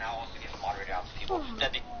skins, guys, and I'll also give a moderator out to people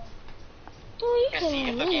that you can see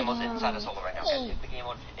if the game was inside the solo right now. Guys, if the game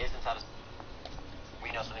mode is inside the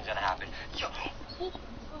we know something's gonna happen. Yo.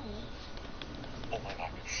 Oh my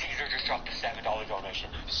god, Caesar just dropped the $7 donation.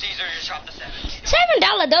 Caesar just dropped the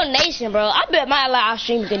 $7 donation, bro. I bet my live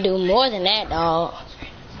stream can do more than that, dog.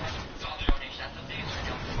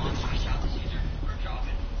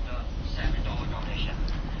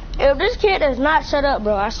 If this kid does not shut up,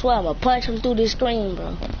 bro, I swear I'm gonna punch him through this screen,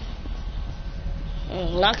 bro.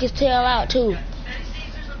 Knock his tail out, too.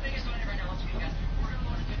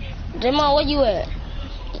 Jamon, where you at?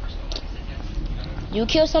 You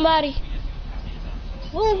kill somebody?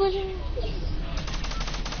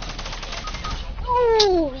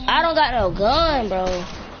 I don't got no gun, bro.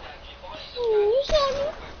 You shot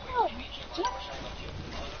me? Oh.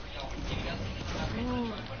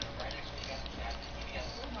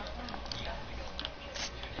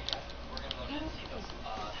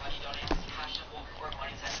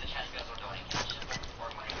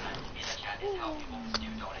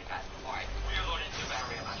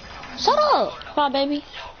 Shut up, my baby.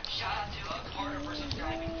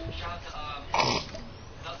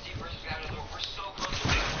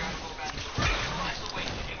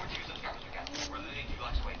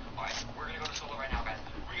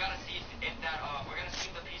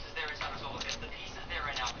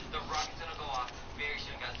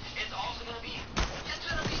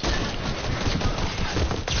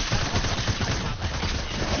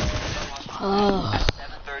 Oh.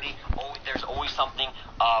 7:30. There's always something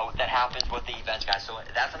that happens with the events, guys. So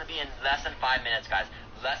that's gonna be in less than 5 minutes, guys.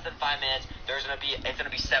 less than 5 minutes. It's gonna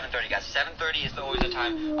be 7:30, guys. 7:30 is always the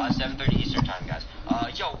time. 7:30 Eastern time, guys.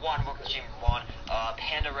 Yo, Juan, welcome to the stream, Juan.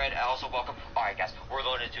 Panda Red, also welcome. All right, guys, we're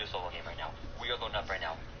loaded into a solo game right now. We are loading up right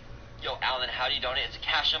now. Yo, Alan, how do you donate? It's a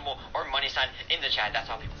cash symbol or money sign in the chat. That's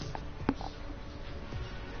how people.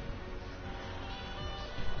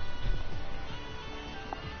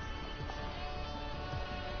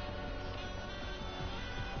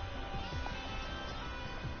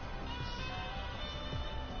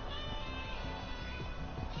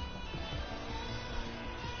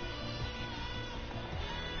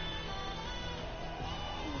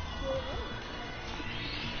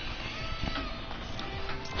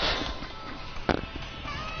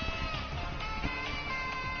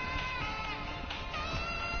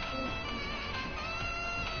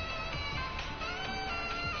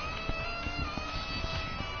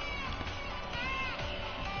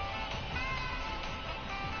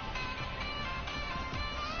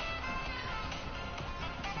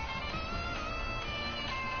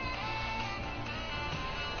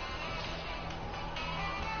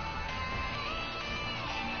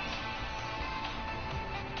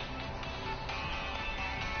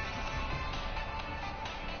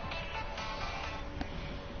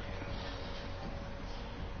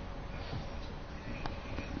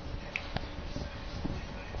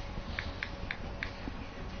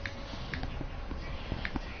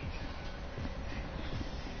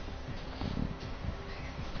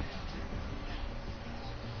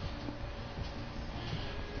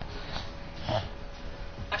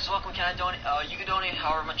 Welcome, can I donate? You can donate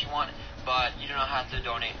however much you want, but you do not have to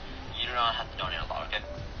donate. You do not have to donate a lot, okay?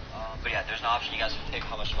 But yeah, there's an option. You guys can pick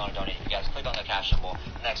how much you want to donate. You guys click on the cash symbol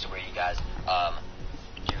next to where you guys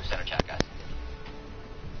do center chat, guys.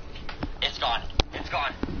 It's gone. It's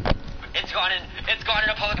gone. It's gone in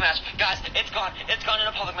a public match, guys. It's gone in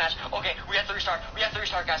a public match. Okay, we have to restart.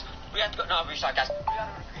 Guys. We have to go. No, restart, guys.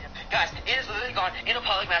 Guys, it is literally gone in a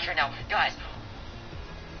public match right now, guys.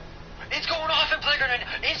 It's going off in Playground right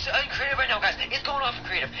now. It's in creative right now, guys. It's going off in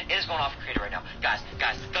creative. It is going off in creative right now. Guys,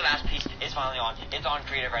 the last piece is finally on. It's on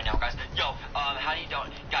creative right now, guys. Yo, how do you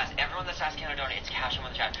donate? Guys, everyone that's asking how to donate, it's cash in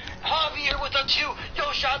the chat. Javier with a 2.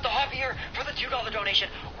 Yo, shout out to Javier for the $2 donation.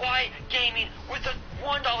 Why Gaming with the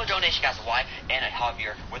 $1 donation, guys. Why? And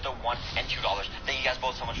Javier with the $1 and $2. Thank you guys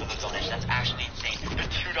both so much for the donation. That's actually insane.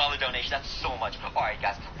 The $2 donation, that's so much. Alright,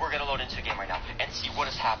 guys, we're gonna load into the game right now and see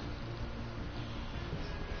what has happened.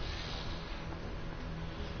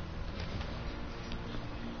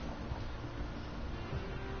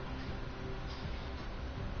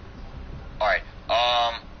 Alright,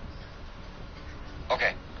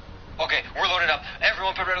 okay, we're loaded up.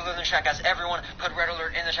 Everyone put red alert in the chat, guys. Everyone put red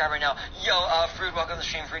alert in the chat right now. Yo, Fruit, welcome to the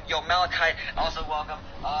stream, Fruit. Yo, Malachi, also welcome.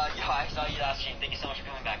 Yo, I saw you last stream. Thank you so much for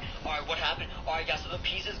coming back. Alright, what happened? Alright, guys, so the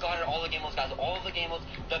pieces got in all the game modes, guys. All of the game modes,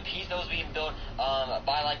 the piece that was being built,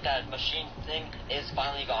 by, like, that machine thing is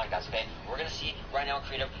finally gone, guys, okay? We're gonna see right now in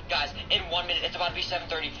creative. Guys, in 1 minute, it's about to be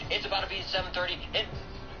 7:30. It's about to be 7:30.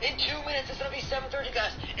 In 2 minutes, it's going to be 7:30,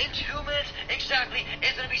 guys. In 2 minutes, exactly,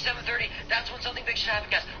 it's going to be 7:30. That's when something big should happen,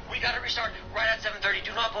 guys. We got to restart right at 7:30.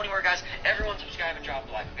 Do not go anywhere, guys. Everyone subscribe and drop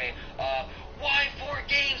a like, okay? Y4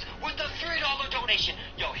 Games with the $3 donation.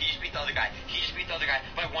 Yo, he just beat the other guy.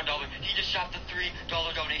 By $1. He just dropped the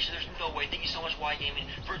 $3 donation. There's no way. Thank you so much, Y Gaming,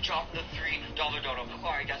 for dropping the $3 dono.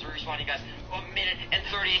 Alright, guys, we're responding, guys. 1 minute and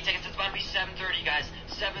 38 seconds. It's about to be 7:30, guys.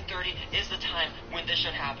 7:30 is the time when this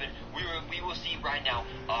should happen. We will see right now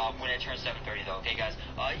when it turns 7:30, though. Okay, guys.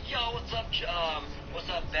 Yo, what's up,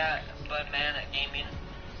 Man Gaming?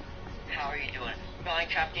 How are you doing?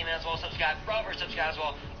 Minecraft Gaming as well, subscribe. Robert, subscribe as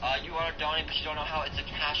well. You want to donate, but you don't know how. It's a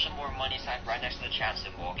cash symbol or money sign right next to the chat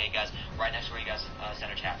symbol, okay, guys? Right next to where you guys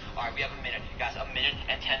center chat. Alright, we have a minute, guys. A minute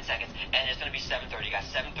and 10 seconds, and it's going to be 7:30, guys.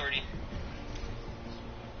 7:30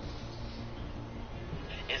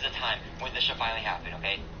 is the time when this should finally happen,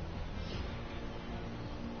 okay?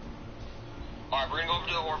 Alright, we're gonna go over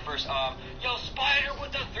to the orb first. Yo, Spider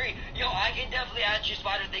with the 3. Yo, I can definitely add you,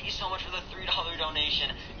 Spider. Thank you so much for the $3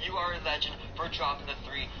 donation. You are a legend for dropping the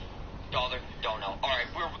 $3 dono. Alright,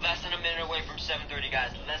 we're less than a minute away from 7:30,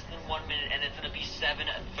 guys. Less than 1 minute, and it's gonna be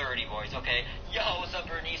 7:30, boys, okay? Yo, what's up,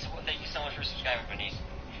 Bernice? Thank you so much for subscribing, Bernice.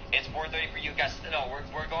 It's 4:30 for you guys. No,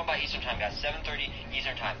 we're going by Eastern time, guys. 7:30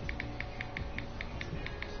 Eastern time.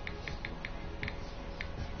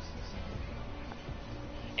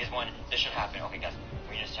 Is when this should happen. Okay, guys,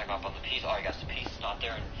 we need to check off on the piece. Alright, guys, the piece is not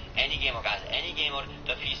there in any game mode, guys. Any game mode,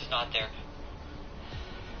 the piece is not there.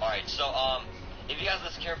 Alright, so, if you guys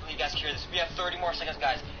listen carefully, you guys hear this. We have 30 more seconds,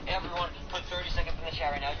 guys. Everyone, put 30 seconds in the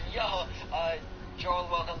chat right now. Yo, Joel,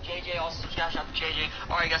 welcome. JJ, also shout out to JJ.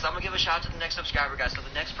 Alright, guys, I'm gonna give a shout out to the next subscriber, guys. So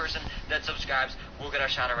the next person that subscribes, we'll get our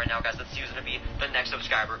shout out right now, guys. Let's see who's gonna be the next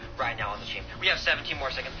subscriber right now on the stream. We have 17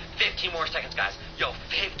 more seconds, 15 more seconds, guys. Yo,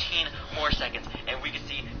 15 more seconds, and we can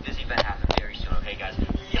see this event happen very soon, okay, guys?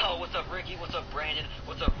 Yo, what's up, Ricky? What's up, Brandon?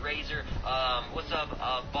 What's up, Razor? What's up,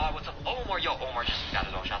 Bob? What's up, Omar? Yo, Omar just got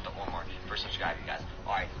his own shout out to Omar for subscribing, guys.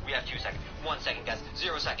 Alright, we have 2 seconds, 1 second, guys,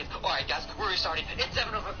 0 seconds. Alright, guys, we're restarting. It's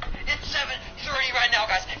 7:30 right now,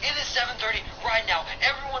 guys. It is 7:30 right now.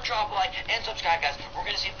 Everyone drop a like and subscribe, guys. We're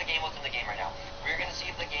gonna see if the game mode's in the game right now. We're gonna see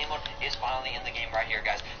if the game mode is finally in the game right here,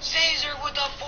 guys. Caesar with the